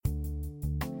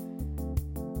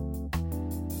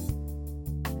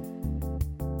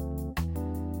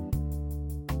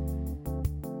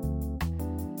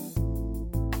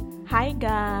Hi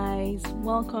guys,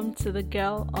 welcome to the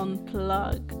Girl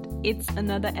Unplugged. It's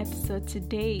another episode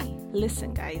today.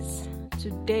 Listen guys,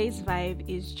 today's vibe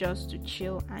is just to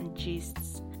chill and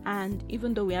gist. And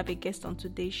even though we have a guest on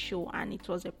today's show and it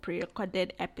was a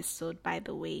pre-recorded episode by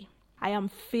the way, I am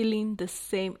feeling the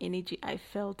same energy I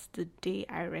felt the day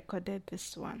I recorded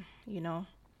this one,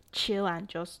 chill and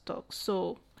just talk.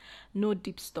 So no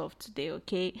deep stuff today,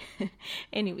 okay?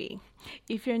 Anyway,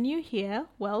 if you're new here,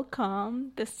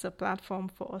 welcome. This is a platform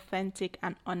for authentic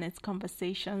and honest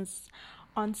conversations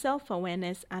on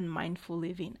self-awareness and mindful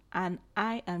living. And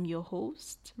I am your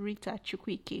host, Rita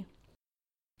Chukwiki.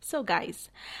 So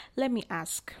guys, let me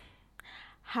ask,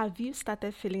 have you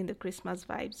started feeling the Christmas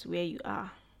vibes where you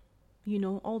are?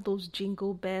 All those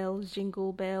jingle bells,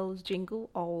 jingle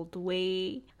all the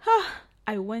way.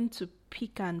 I went to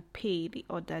Pick and Pay the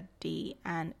other day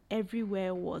and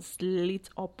everywhere was lit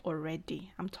up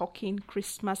already. I'm talking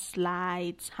Christmas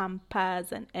lights,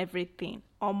 hampers and everything.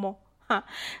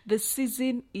 The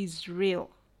season is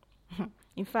real.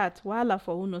 In fact, wahala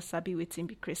for who no sabi wetin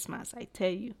be Christmas, I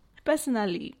tell you.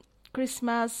 Personally,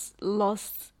 Christmas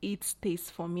lost its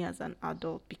taste for me as an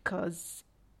adult because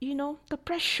the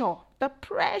pressure.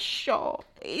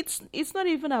 It's not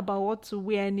even about what to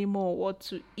wear anymore, what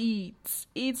to eat.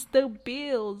 It's the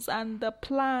bills and the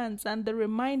plans and the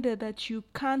reminder that you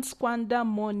can't squander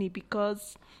money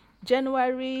because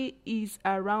January is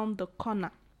around the corner.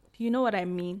 You know what I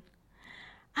mean?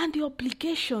 And the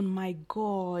obligation, my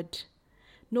God.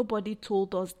 Nobody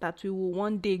told us that we will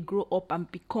one day grow up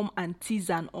and become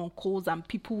aunties and uncles and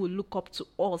people will look up to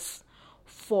us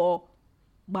for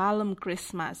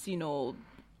Christmas,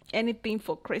 anything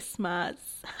for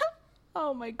Christmas.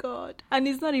 Oh my God. And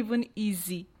it's not even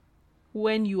easy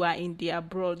when you are in the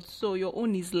abroad, so your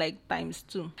own is like times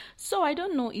two. So I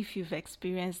don't know if you've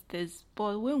experienced this,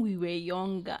 but when we were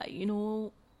younger,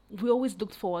 we always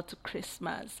looked forward to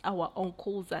Christmas. Our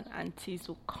uncles and aunties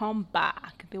will come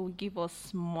back. They will give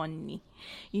us money,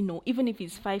 even if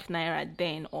it's 5 naira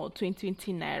then or 20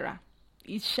 naira.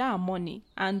 It's share money,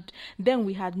 and then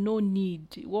we had no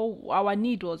need. Well, our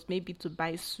need was maybe to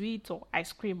buy sweet or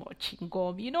ice cream or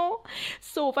chewing-gum,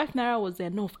 So 5 naira was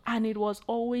enough, and it was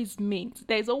always mint.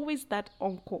 There's always that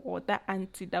uncle or that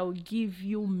auntie that will give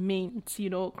you mint,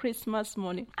 Christmas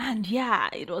morning. And yeah,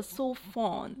 it was so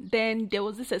fun. Then there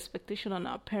was this expectation on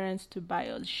our parents to buy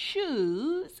us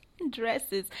shoes,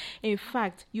 dresses. In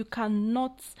fact, you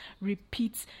cannot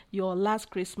repeat your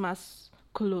last Christmas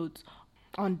clothes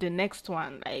on the next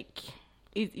one.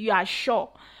 You are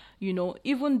sure,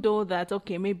 even though that,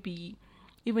 okay, maybe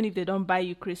even if they don't buy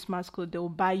you Christmas clothes, they will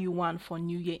buy you one for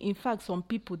New Year. In fact, some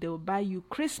people, they will buy you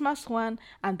Christmas one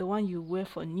and the one you wear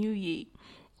for New Year.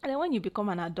 And then when you become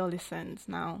an adolescent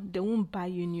now, they won't buy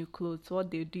you new clothes.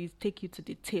 What they do is take you to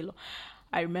the tailor.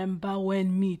 I remember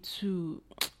when me too,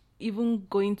 even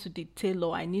going to the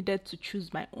tailor, I needed to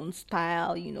choose my own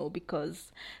style,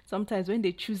 because sometimes when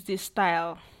they choose this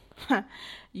style,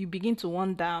 you begin to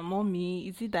wonder, mommy,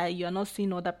 is it that you're not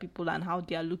seeing other people and how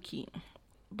they are looking?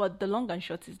 But the long and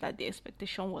short is that the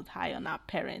expectation was high on our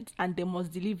parents and they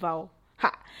must deliver.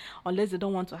 Unless they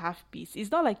don't want to have peace. It's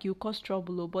not like you cause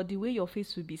trouble, but the way your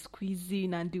face will be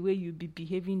squeezing and the way you'll be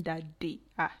behaving that day.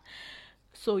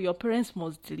 So your parents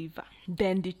must deliver.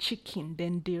 Then the chicken,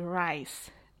 then the rice,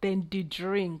 then the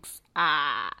drinks,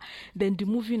 then the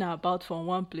moving about from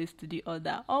one place to the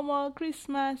other.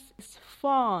 Christmas is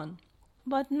fun.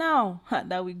 But now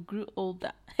that we grew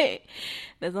older,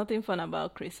 there's nothing fun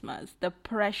about Christmas. The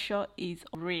pressure is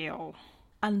real.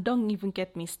 And don't even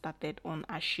get me started on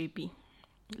Ashebi.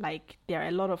 There are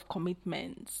a lot of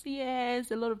commitments.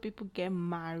 Yes, a lot of people get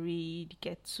married,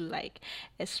 get to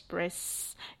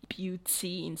express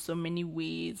beauty in so many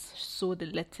ways, sew the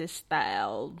latest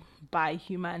style, buy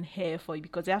human hair for you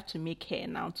because they have to make hair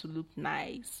now to look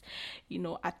nice.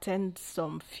 Attend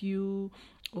some few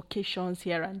occasions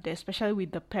here and there, especially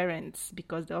with the parents,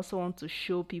 because they also want to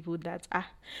show people that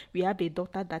we have a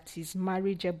daughter that is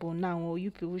marriageable now, or you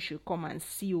people should come and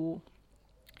see.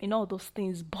 All those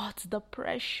things. But the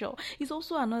pressure is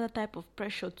also another type of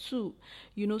pressure too,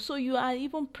 so you are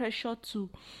even pressured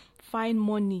to find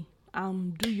money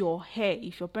and do your hair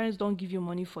if your parents don't give you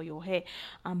money for your hair,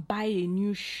 and buy a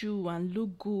new shoe and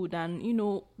look good, and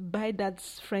buy that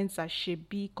friends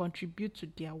Ashebi, contribute to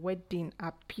their wedding,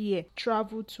 appear,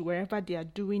 travel to wherever they are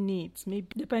doing it, maybe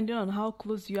depending on how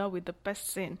close you are with the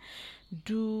person,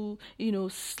 do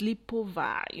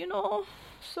sleepover,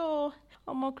 so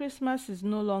Christmas is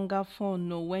no longer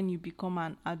fun when you become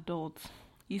an adult.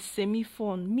 It's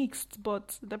semi-fun, mixed,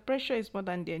 but the pressure is more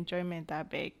than the enjoyment, I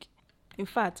beg. In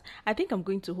fact, I think I'm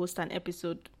going to host an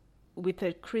episode with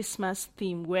a Christmas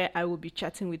theme where I will be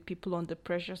chatting with people on the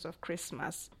pressures of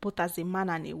Christmas, both as a man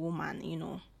and a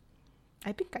woman,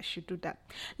 I think I should do that.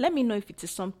 Let me know if it is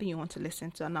something you want to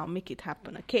listen to and I'll make it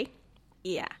happen, okay?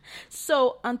 Yeah.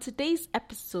 So on today's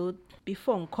episode,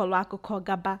 before Nkolo Akụkọ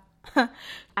Gaba,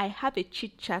 I have a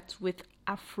chit chat with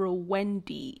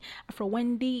Afrowendy.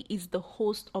 Afrowendy is the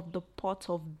host of the Pot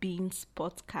of Beans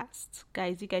podcast.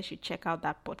 Guys, you guys should check out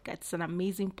that podcast. It's an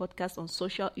amazing podcast on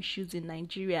social issues in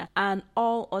Nigeria and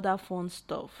all other fun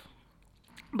stuff.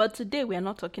 But today we are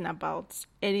not talking about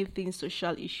anything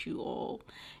social issue or,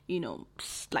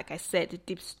 like I said,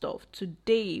 deep stuff.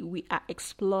 Today we are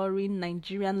exploring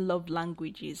Nigerian love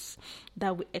languages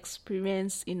that we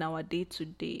experience in our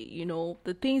day-to-day.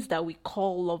 The things that we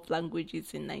call love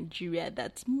languages in Nigeria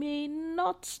that may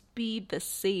not be the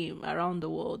same around the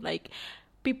world. Like,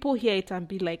 people hear it and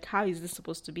be like, how is this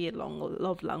supposed to be a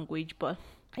love language? But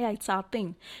yeah, it's our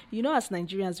thing. As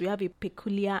Nigerians, we have a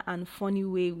peculiar and funny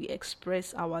way we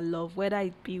express our love, whether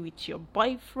it be with your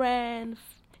boyfriend,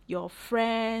 your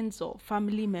friends, or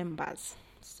family members.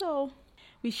 So,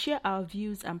 we share our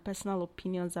views and personal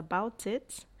opinions about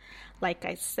it. Like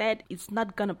I said, it's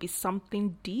not gonna be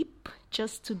something deep,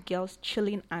 just two girls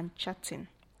chilling and chatting.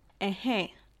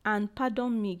 And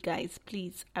pardon me, guys,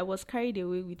 please. I was carried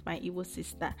away with my Igbo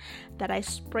sister that I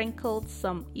sprinkled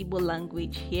some Igbo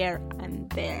language here and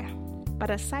there.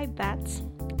 But aside that,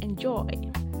 enjoy.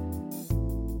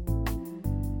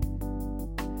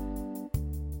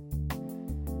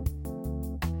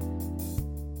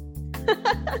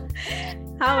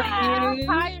 How are you?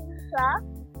 Hi, Lisa.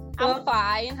 I'm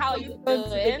fine. How are you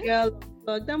doing? Girl,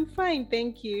 I'm fine,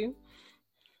 thank you.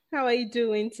 How are you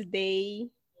doing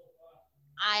today?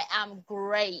 I am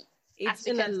great. It's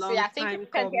been a long time. I think you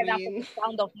can hear that from the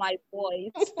sound of my voice.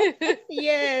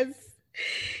 Yes.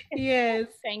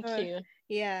 Thank you.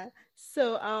 Yeah.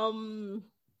 So,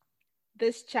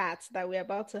 this chat that we're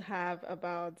about to have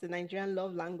about the Nigerian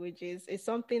love languages is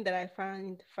something that I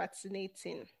find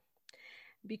fascinating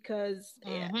because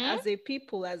as a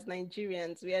people, as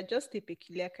Nigerians, we are just a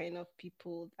peculiar kind of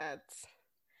people that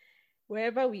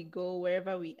wherever we go,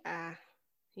 wherever we are,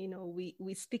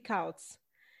 we stick out.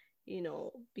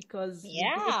 Because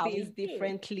we do things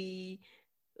differently.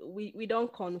 We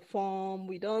don't conform.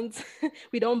 We don't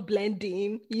we don't blend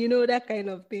in. That kind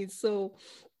of thing. So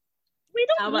we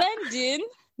don't blend in.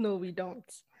 No, we don't.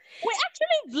 We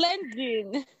actually blend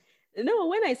in. No,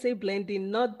 when I say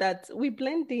blending, not that we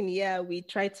blend in. Yeah, we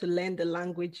try to learn the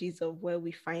languages of where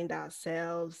we find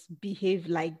ourselves, behave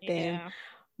like them. Yeah.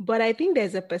 But I think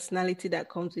there's a personality that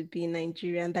comes with being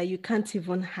Nigerian that you can't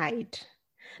even hide.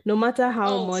 No matter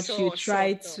how much you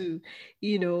try to,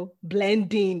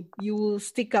 blend in, you will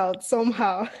stick out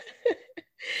somehow.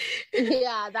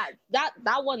 Yeah,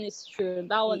 that one is true.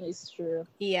 That one is true.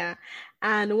 Yeah.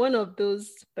 And one of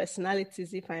those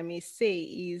personalities, if I may say,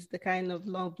 is the kind of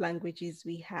love languages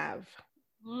we have.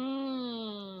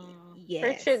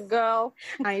 Yes. Pretty girl.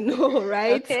 I know,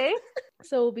 right? Okay.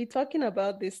 So we'll be talking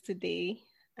about this today.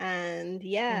 And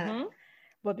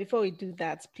but before we do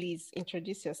that, please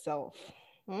introduce yourself.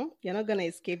 You're not going to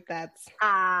escape that.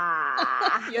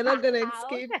 You're not going to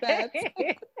escape that.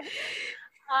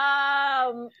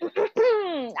 I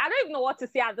don't even know what to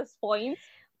say at this point.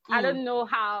 I don't know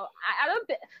how. I don't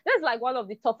think this is like one of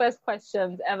the toughest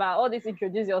questions ever. All this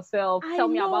introduce yourself, tell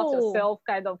me about yourself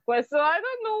kind of question. I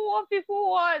don't know what people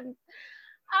want.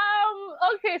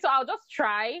 Okay, so I'll just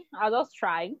try.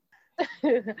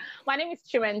 My name is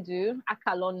Chiwendu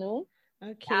Akalonu.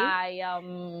 Okay.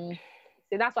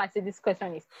 So that's why I say this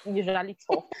question is usually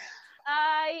tough.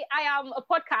 I am a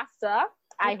podcaster.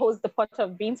 I host the Pot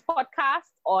of Beans podcast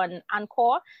on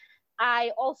Anchor.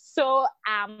 I also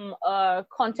am a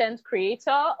content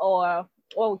creator, or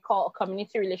what we call a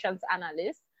community relations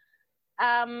analyst.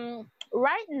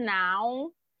 Right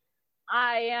now,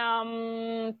 I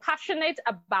am passionate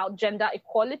about gender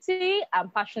equality.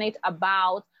 I'm passionate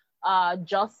about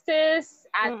justice,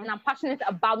 and I'm passionate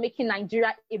about making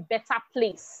Nigeria a better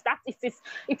place.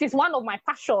 It is one of my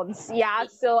passions. Yeah,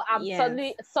 so I'm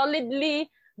solidly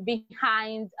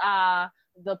behind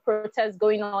the protests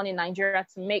going on in Nigeria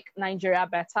to make Nigeria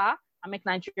better and make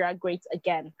Nigeria great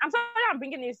again. I'm sorry I'm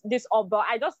bringing this up, but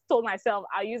I just told myself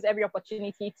I'll use every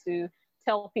opportunity to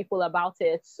tell people about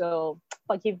it. So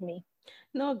forgive me.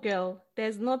 No, girl,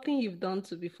 there's nothing you've done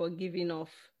to be forgiven of,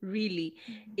 really.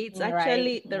 It's Right.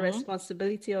 actually the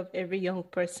responsibility of every young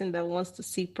person that wants to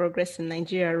see progress in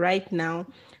Nigeria right now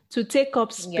to take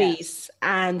up Yes. space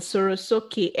and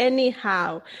sorosoke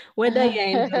anyhow, whether you're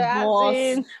in the As bus,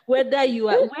 in, whether you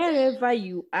are wherever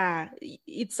you are,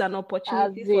 it's an as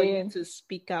opportunity for you in. to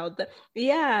speak out.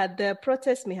 Yeah, the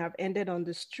protest may have ended on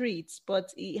the streets,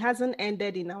 but it hasn't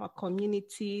ended in our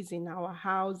communities, in our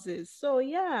houses. So,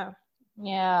 yeah.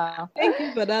 Yeah. Thank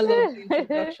you for that lovely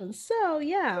introduction. So,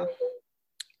 yeah,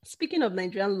 speaking of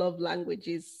Nigerian love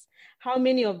languages, how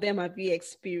many of them have you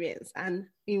experienced, and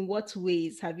in what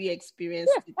ways have you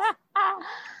experienced it?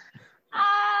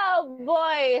 Oh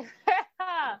boy.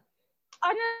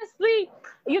 Honestly,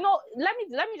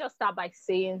 let me just start by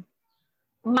saying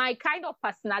my kind of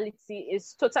personality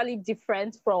is totally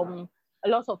different from a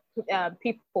lot of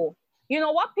people. You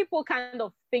know, what people kind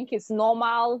of think is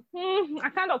normal, I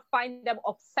kind of find them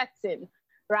upsetting,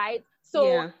 right? So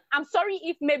Yeah. I'm sorry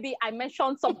if maybe I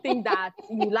mentioned something that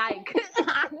you like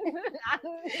and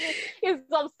it's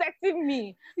upsetting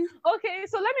me. Okay,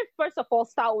 so let me first of all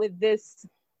start with this.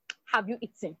 Have you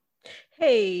eaten?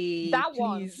 Hey, That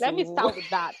one. please. Let me Oh. start with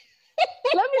that.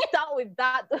 Let me start with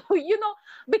that.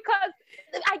 Because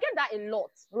I get that a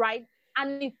lot, right?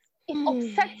 And it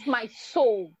upsets my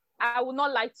soul. I will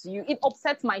not lie to you. It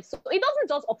upsets my soul. It doesn't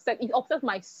just upset, it upsets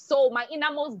my soul, my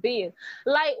innermost being.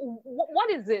 Like, what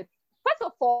is it? First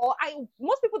of all,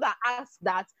 most people that ask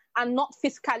that are not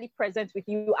physically present with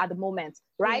you at the moment,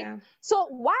 right? Yeah. So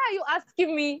why are you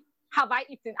asking me, have I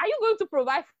eaten? Are you going to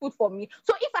provide food for me?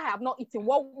 So if I have not eaten,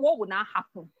 what will now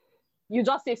happen? You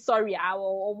just say sorry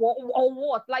or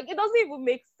what? Like, it doesn't even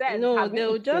make sense. No, Have you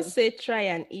they'll just eaten? say try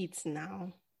and eat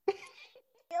now.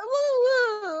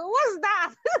 What's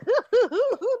that?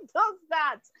 Who does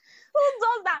that? Who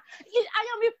does that? I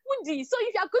am a foodie. So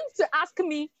if you're going to ask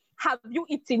me, have you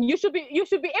eaten? You should be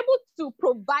able to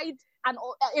provide a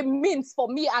means for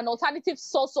me, an alternative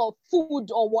source of food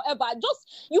or whatever.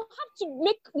 Just, you have to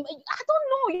make, I don't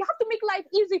know, you have to make life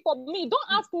easy for me.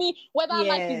 Don't ask me whether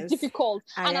life is Yes, difficult,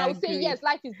 I and I will say agree. yes,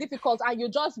 life is difficult, and you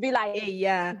just be like, Hey,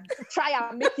 yeah. try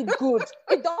and make it good.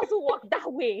 It doesn't work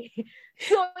that way.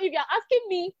 So if you're asking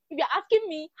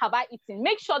me, have I eaten?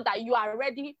 Make sure that you are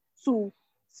ready to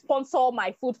sponsor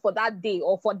my food for that day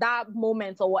or for that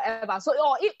moment or whatever. So,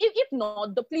 or if not,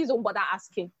 please don't bother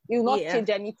asking. You will not Yeah. change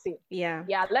anything. Yeah.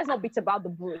 Yeah, let's not beat about the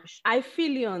bush. I feel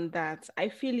you on that.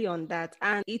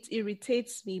 And it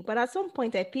irritates me. But at some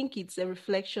point, I think it's a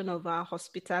reflection of our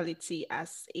hospitality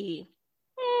as a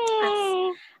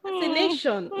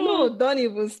nation. No, don't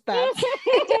even start.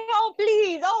 Oh,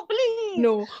 please. Oh, please.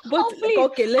 No, but Oh, please.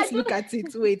 okay, let's look at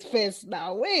it. Wait, first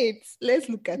now. Wait, let's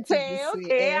look at it Okay, this way.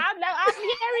 okay. I'm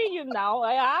hearing you now.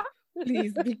 Yeah.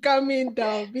 Please be coming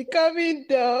down. Be coming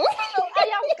down.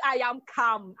 I am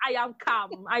calm.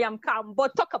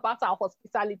 But talk about our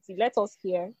hospitality. Let us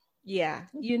hear. Yeah,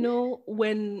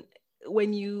 when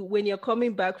you're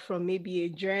coming back from maybe a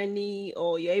journey,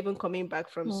 or you're even coming back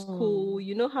from school,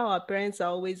 you know how our parents are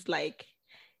always like,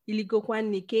 "Iligokwa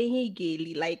nike ihe ị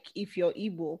ga-eli," like if you're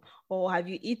Igbo, or have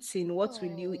you eaten, what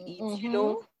will you eat?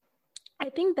 I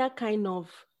think that kind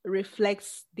of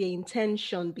reflects the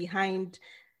intention behind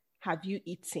have you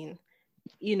eaten,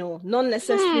 not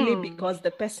necessarily because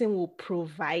the person will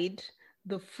provide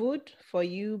the food for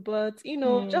you, but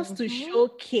just to show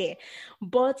care.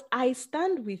 But I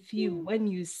stand with you when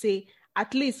you say,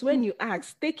 at least when you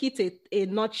ask, take it a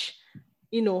notch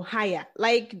higher.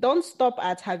 Like, don't stop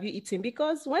at have you eaten,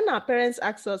 because when our parents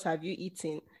ask us have you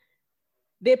eaten,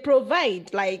 they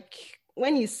provide. Like,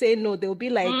 when you say no, they'll be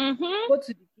like, go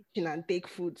to the kitchen and take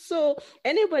food. So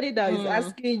anybody that is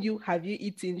asking you have you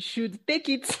eaten should take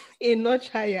it a notch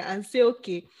higher and say,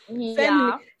 okay,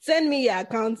 send me your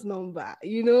account number,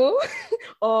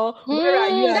 or where are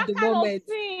you at the moment?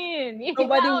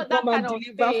 Nobody will come and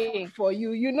deliver food for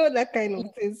you, that kind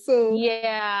of thing. So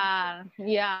yeah.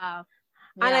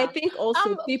 And I think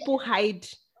also people hide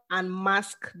and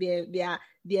mask their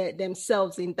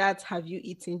themselves in that have you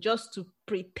eaten, just to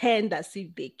pretend as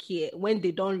if they care when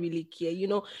they don't really care.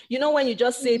 When you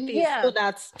just say things so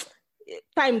that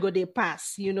time go they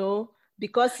pass,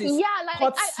 because it's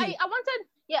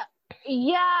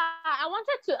I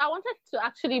wanted to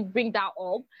actually bring that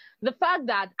up. The fact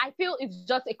that I feel it's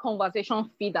just a conversation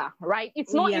feeder, right?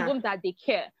 It's not even that they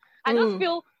care. I just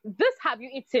feel this have you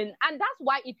eaten, and that's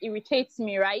why it irritates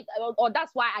me, right? Or that's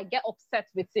why I get upset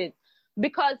with it,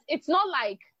 because it's not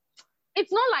like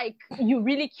you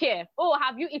really care. Oh,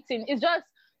 have you eaten? It's just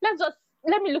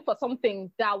let me look for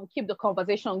something that will keep the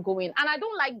conversation going, and I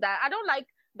don't like that. I don't like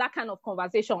that kind of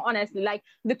conversation, honestly. Like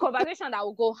the conversation that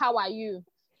will go, how are you?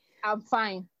 I'm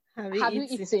fine. Have you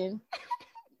eaten?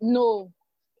 No.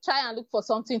 Try and look for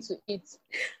something to eat.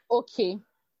 Okay.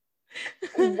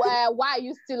 Why are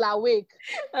you still awake?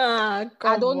 I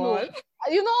don't know.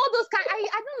 You know, all those kind.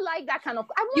 I don't like that kind of.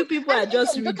 You people are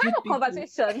just the kind of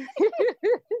conversation.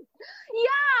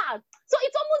 Yeah. So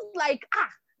it's almost like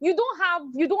you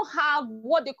don't have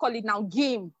what they call it now,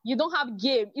 game. You don't have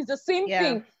game. It's the same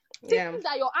thing. Things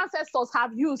that your ancestors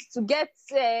have used to get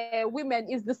women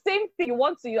is the same thing you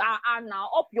want to now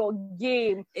up your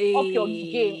game.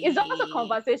 It's just a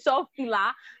conversation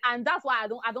filler, and that's why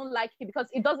I don't like it,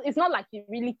 because it's not like you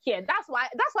really care. That's why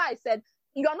I said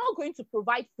you are not going to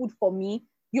provide food for me.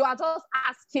 You are just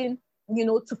asking,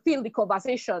 to fill the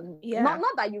conversation. Not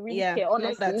that you really care,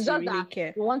 honestly. It's just really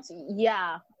that you want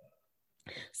to,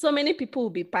 So many people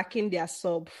will be packing their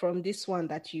sub from this one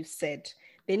that you said.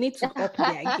 They need to up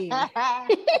their game.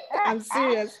 I'm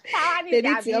serious. They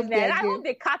need to up their game. I hope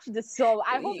they catch the sub.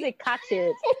 I hope they catch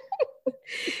it.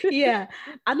 Yeah.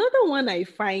 Another one I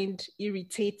find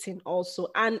irritating also,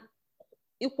 and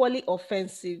equally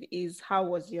offensive, is how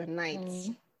was your night?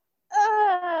 Okay.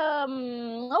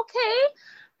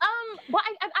 But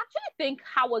I actually think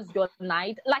how was your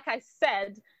night? Like I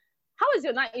said, how was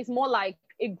your night is more like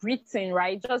a greeting,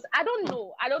 right? Just I don't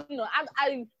know. I don't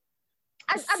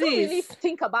really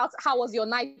think about how was your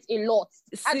night a lot.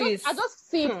 I just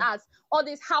see it as all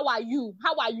this how are you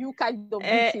kind of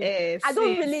greeting. I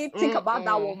don't really think about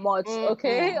that one much.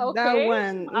 Okay. That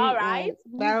one, all right.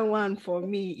 That one for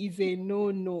me is a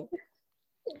no.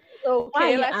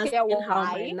 Okay, let's hear how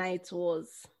my night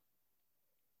was.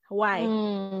 Why?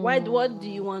 What do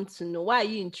you want to know? Why are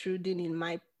you intruding in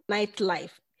my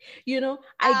nightlife?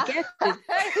 I get it.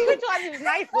 Which one is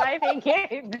nightlife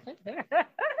again?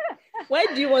 Why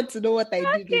do you want to know what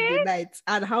I did in the night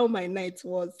and how my night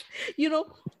was?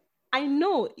 I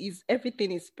know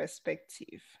everything is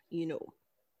perspective,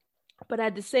 but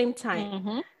at the same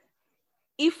time,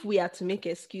 if we are to make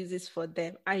excuses for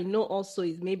them, I know also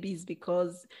maybe it's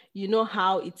because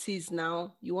how it is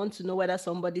now. You want to know whether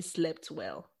somebody slept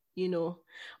well,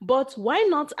 but why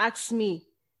not ask me,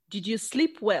 did you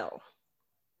sleep well?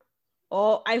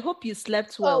 Or I hope you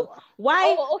slept well.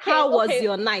 Why? How was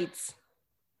your night?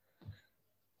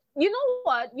 You know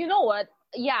what?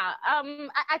 Yeah.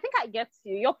 I think I get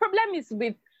you. Your problem is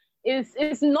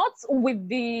not with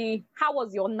the how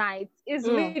was your night. It's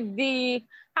with the,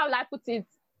 how will I put it?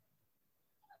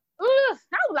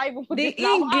 How will I even put it? The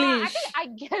English. I think I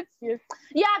get you.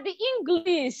 Yeah, the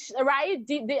English, right?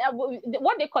 The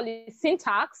what they call it,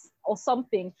 syntax or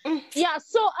something. Yeah.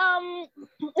 So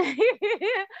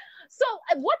so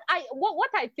what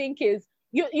I think is,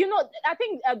 I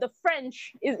think the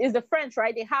French is the French,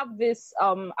 right? They have this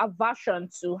aversion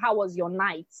to how was your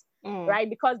night, right?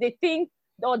 Because they think,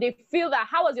 or they feel that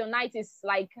how was your night is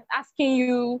like asking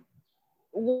you,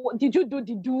 did you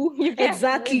do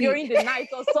exactly during the night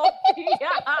or something.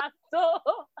 Yeah. So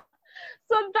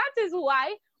that is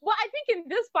why. But I think in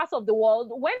this part of the world,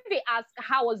 when they ask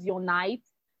how was your night,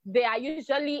 they are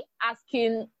usually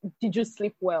asking, did you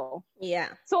sleep well? Yeah.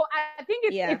 So I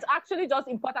think it's actually just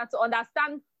important to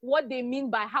understand what they mean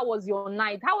by how was your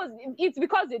night. It's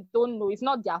because they don't know. It's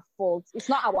not their fault. It's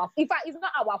not our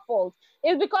fault.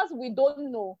 It's because we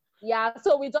don't know. Yeah.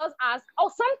 So we just ask,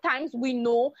 sometimes we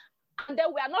know, and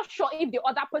then we are not sure if the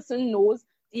other person knows.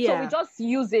 Yeah. So we just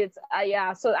use it.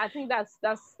 So I think that's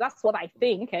what I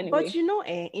think anyway. But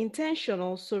intention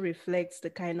also reflects the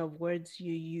kind of words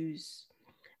you use.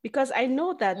 Because I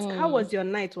know that how was your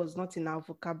night was not in our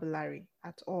vocabulary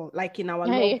at all, like in our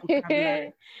love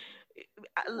vocabulary.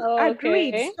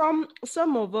 Agreed.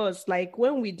 Some of us, like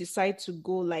when we decide to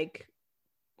go,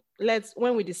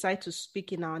 when we decide to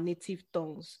speak in our native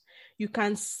tongues, you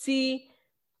can see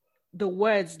the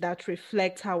words that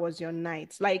reflect how was your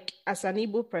night. Like as an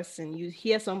Igbo person, you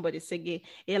hear somebody say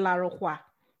 "Elarohwa,"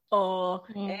 or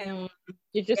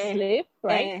you just sleep,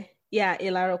 right? Yeah,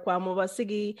 Elarokwa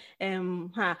mobasigi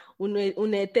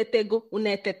unetetego.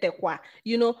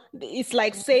 It's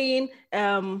like saying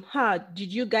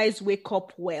did you guys wake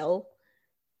up well?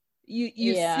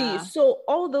 You see. So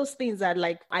all those things are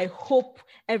like, I hope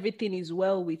everything is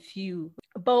well with you.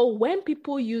 But when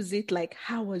people use it like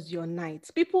how was your night?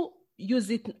 People use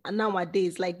it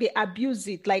nowadays, like they abuse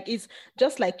it. Like it's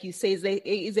just like you say,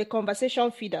 it's a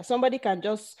conversation feeder. Somebody can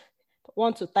just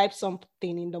want to type something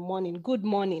in the morning. Good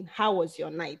morning. How was your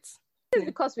night? It's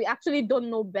because we actually don't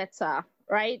know better,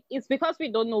 right? It's because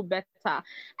we don't know better.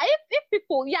 If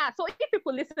people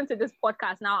listen to this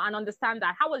podcast now and understand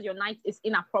that how was your night is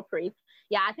inappropriate,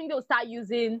 I think they'll start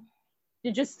using,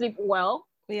 did you sleep well?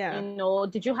 Yeah.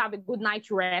 Did you have a good night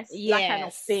rest? Yes. That kind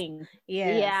of thing.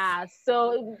 Yes. Yeah.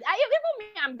 So even me,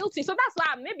 I'm guilty. So that's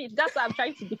why that's why I'm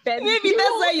trying to defend. Maybe that's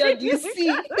why you're guilty. So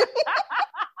that's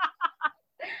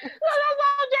why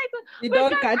I'm trying to. We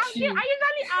don't catch you.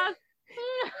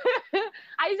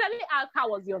 I usually ask, how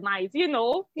was your night?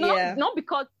 Not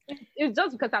because it's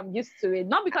just because I'm used to it.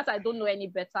 Not because I don't know any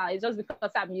better. It's just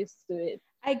because I'm used to it.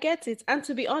 I get it. And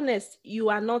to be honest, you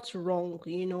are not wrong,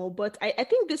 but I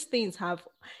think these things have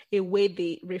a way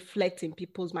they reflect in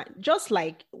people's mind. Just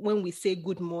like when we say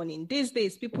good morning. These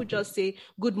days, people just say,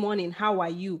 good morning, how are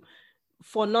you?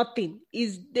 For nothing.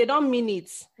 They don't mean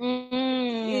it.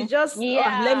 It's just,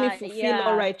 let me fulfill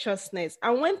all righteousness.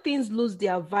 And when things lose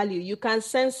their value, you can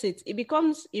sense it. It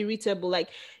becomes irritable. Like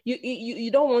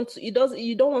you don't want to,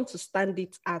 you don't want to stand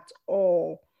it at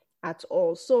all.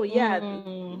 So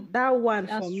that one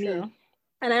That's for true. me.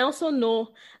 And I also know,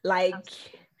 like,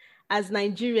 as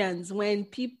Nigerians, when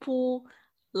people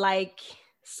like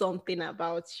something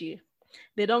about you,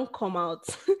 they don't come out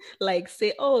like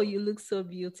say, oh, you look so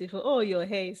beautiful, oh, your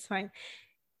hair is fine.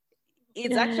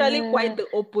 It's actually quite the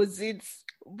opposite.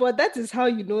 But that is how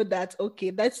you know that,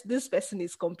 okay, this person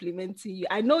is complimenting you.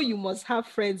 I know you must have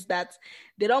friends that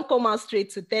they don't come out straight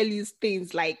to tell you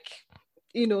things like,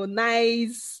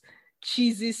 nice,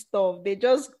 cheesy stuff. They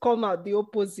just come out the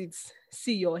opposite.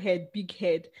 See your head, big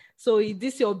head. So is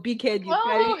this your big head you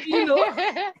carry,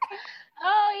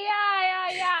 Oh,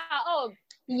 yeah. Oh,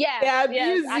 yes. They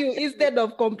abuse you instead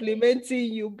of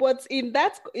complimenting you. But in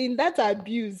that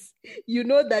abuse, you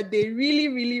know that they really,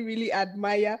 really, really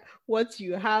admire what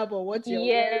you have or what you're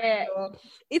wearing.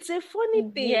 It's a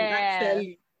funny thing,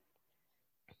 actually.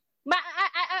 But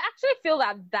I actually feel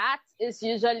that is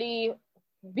usually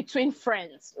between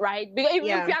friends, right? Because if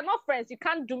you are not friends, you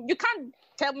can't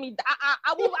tell me that.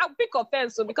 I'll pick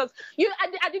offense, because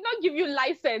I did not give you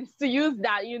license to use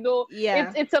that.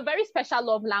 It's a very special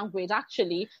love language.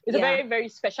 Actually, it's a very, very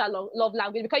special love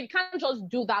language, because you can't just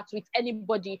do that with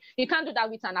anybody. You can't do that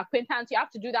with an acquaintance. You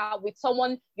have to do that with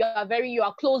someone you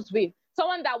are close with,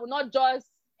 someone that will not just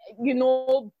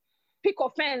pick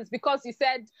offense because you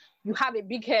said you have a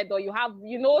big head, or you have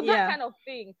that kind of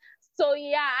thing. So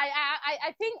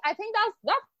I think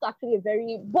that's actually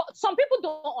but some people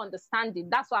don't understand it.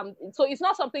 That's why so it's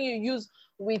not something you use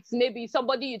with maybe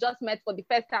somebody you just met for the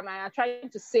first time and are trying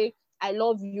to say I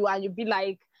love you, and you'd be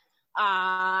like,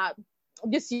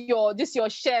 this your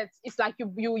shirt. It's like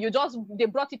they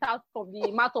brought it out from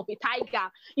the mouth of a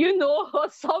tiger, or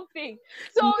something.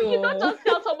 So you don't just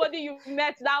tell somebody you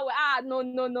met that way. No.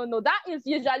 That is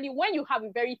usually when you have a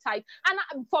very tight.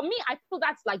 And for me, I feel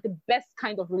that's like the best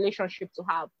kind of relationship to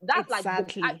have. That's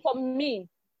exactly. For me.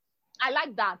 I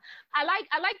like that. I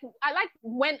like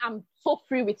when I'm so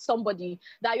free with somebody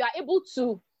that you are able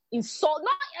to insult.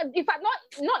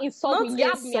 Not insult me.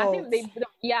 Yab me. I think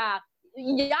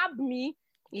yab me.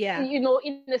 Yeah. In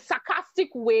a sarcastic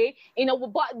way.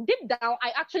 But deep down,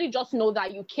 I actually just know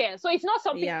that you care. So it's not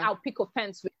something I'll pick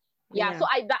offense with. Yeah. So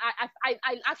I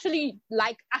actually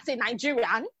like, as a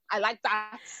Nigerian, I like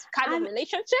that kind of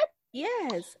relationship.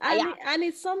 Yes, and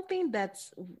it's something that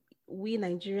we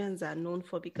Nigerians are known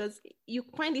for, because you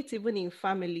find it even in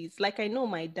families. Like, I know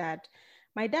my dad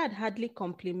hardly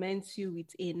compliments you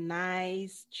with a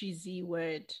nice cheesy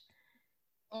word.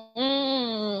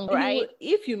 Right.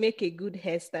 If you make a good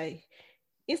hairstyle,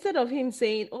 instead of him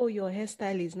saying, oh, your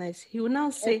hairstyle is nice, he will now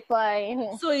say,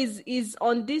 fine. So is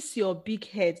on this your big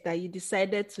head that you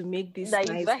decided to make this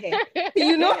nice hair?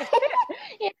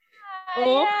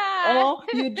 Or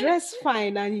you dress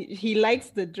fine and he likes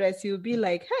the dress, you'll be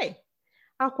like, hey,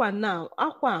 Aqua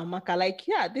Maka, like,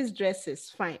 this dress is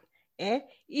fine.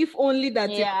 If only that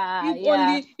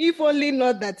if only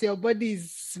not that your body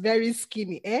is very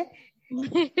skinny,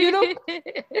 but you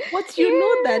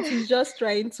know that he's just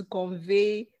trying to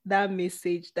convey that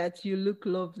message that you look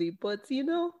lovely. But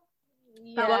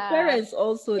our parents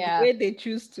also, the way they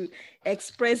choose to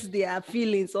express their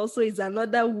feelings also is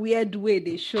another weird way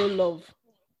they show love.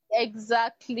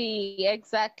 Exactly.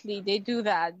 They do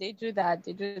that.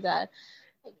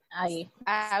 I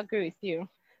agree with you.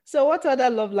 So what other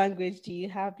love language do you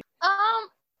have? I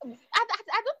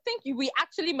don't think we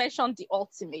actually mentioned the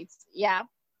ultimate. Yeah.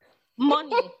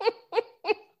 Money.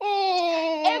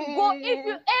 Ego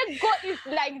is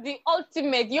like the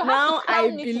ultimate. You have to I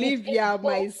believe you are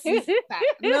my sister.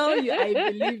 I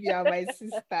believe you are my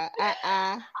sister.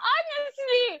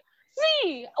 Honestly,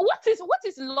 see, what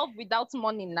is love without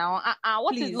money now?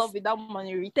 What is love without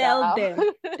money, Rita?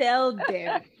 Tell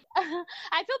them.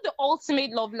 I feel the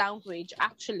ultimate love language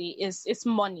actually is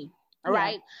money,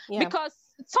 right? Yeah. Because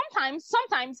sometimes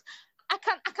I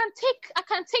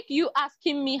can take you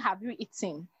asking me, have you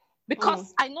eaten?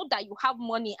 Because I know that you have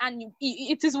money and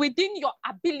it is within your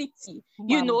ability,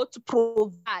 to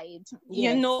provide,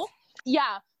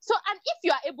 Yeah. So, and if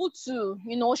you are able to,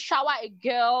 shower a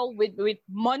girl with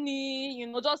money,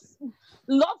 just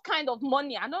love kind of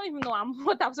money. I don't even know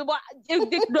what I'm saying, but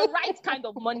the right kind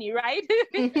of money, right?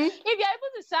 Mm-hmm. If you're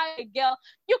able to shower a girl,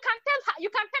 you can tell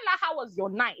her how was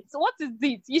your night. What is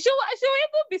it? You should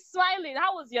able be smiling.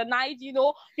 How was your night?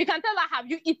 You can tell her, have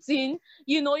you eaten?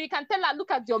 You can tell her, look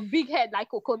at your big head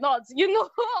like coconuts.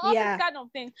 All this kind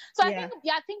of thing. So I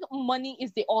think money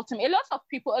is the ultimate. A lot of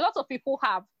people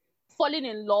have falling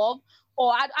in love,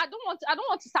 or I don't want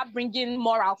to start bringing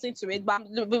morals into it, but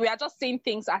we are just saying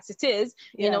things as it is,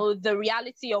 the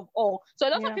reality of all. So a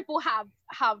lot of people have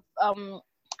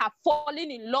fallen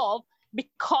in love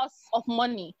because of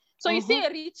money. So you see a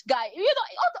rich guy,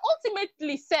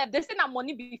 ultimately said they say that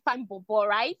money be fine, bobo,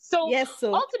 right? So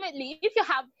ultimately, if you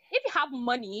have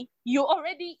money, you are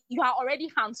already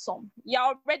handsome, you're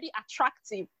already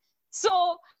attractive.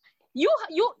 So you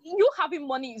having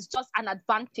money is just an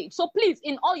advantage. So please,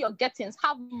 in all your gettings,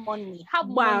 have money.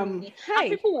 And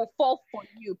people will fall for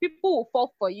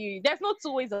you. There's no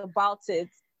two ways about it.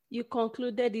 You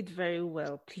concluded it very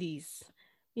well. Please,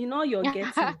 your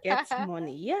getting gets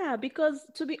money. Yeah, because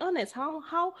to be honest,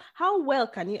 how well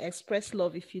can you express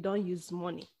love if you don't use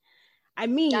money? I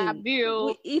mean,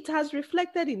 it has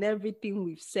reflected in everything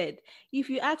we've said. If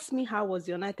you ask me how was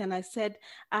your night and I said,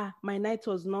 my night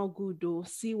was not good, though,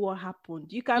 see what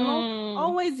happened. You can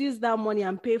always use that money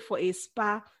and pay for a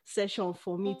spa session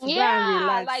for me to go and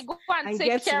relax. Like go and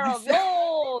take care of you.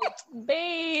 Oh,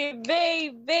 babe.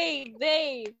 You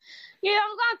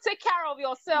don't go and take care of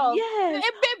yourself. Yes.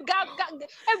 A babe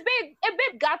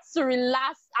got to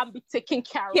relax and be taken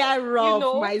care of.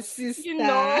 My sister.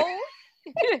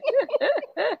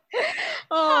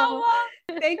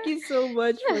 Thank you so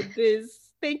much for this.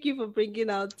 Thank you for bringing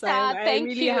out time. I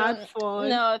really had fun.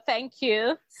 No, thank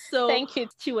you. So thank you.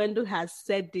 Chiwendu has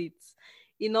said it.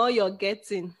 You're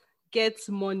getting gets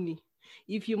money.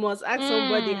 If you must ask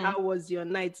somebody how was your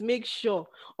night, make sure,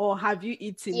 or have you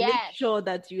eaten? Yes. Make sure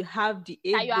that you have the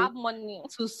that you have money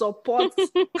to support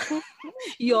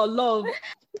your love.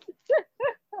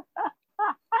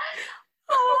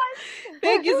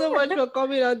 Thank you so much for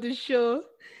coming on the show.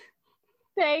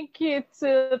 Thank you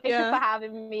too. Thank you for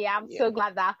having me. I'm so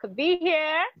glad that I could be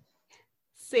here.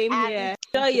 Same here.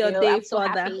 Enjoy your day further.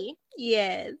 Happy.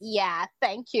 Yes. Yeah,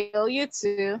 thank you. You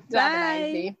too. Bye. Have a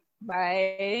nice day.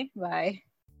 Bye.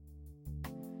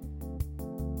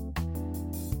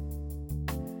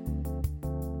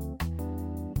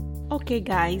 Okay,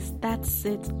 guys, that's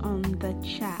it on the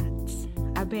chat.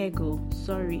 Abego,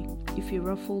 sorry if you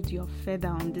ruffled your feather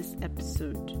on this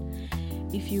episode.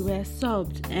 If you were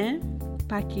subbed,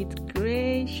 pack it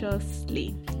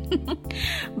graciously.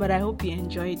 But I hope you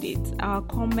enjoyed it. Our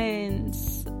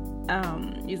comments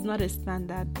is not a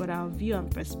standard, but our view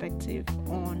and perspective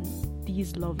on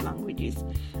these love languages.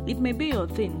 It may be your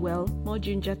thing, well, more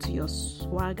ginger to your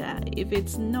swagger. If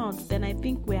it's not, then I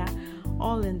think we are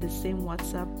all in the same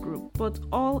WhatsApp group. But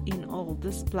all in all,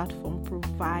 this platform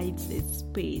provides a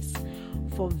space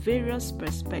for various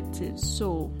perspectives,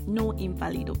 so no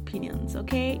invalid opinions,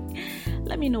 okay?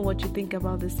 Let me know what you think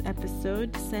about this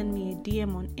episode. Send me a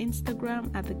DM on Instagram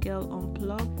at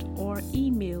thegirlunplugged or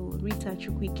email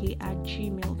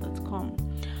ritachukwike@gmail.com.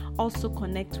 Also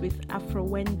connect with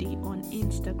Afrowendy on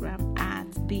Instagram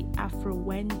at the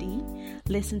Afrowendy.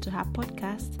 Listen to her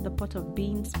podcast, The Pot of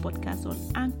Beans podcast, on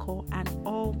Anchor and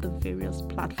all the various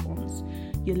platforms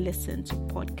you listen to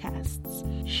podcasts.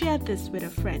 Share this with a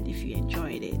friend if you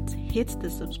enjoyed it. Hit the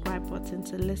subscribe button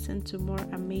to listen to more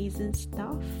amazing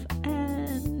stuff.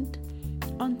 And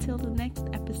until the next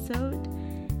episode,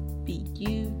 be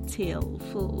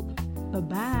beautiful.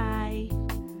 Bye-bye.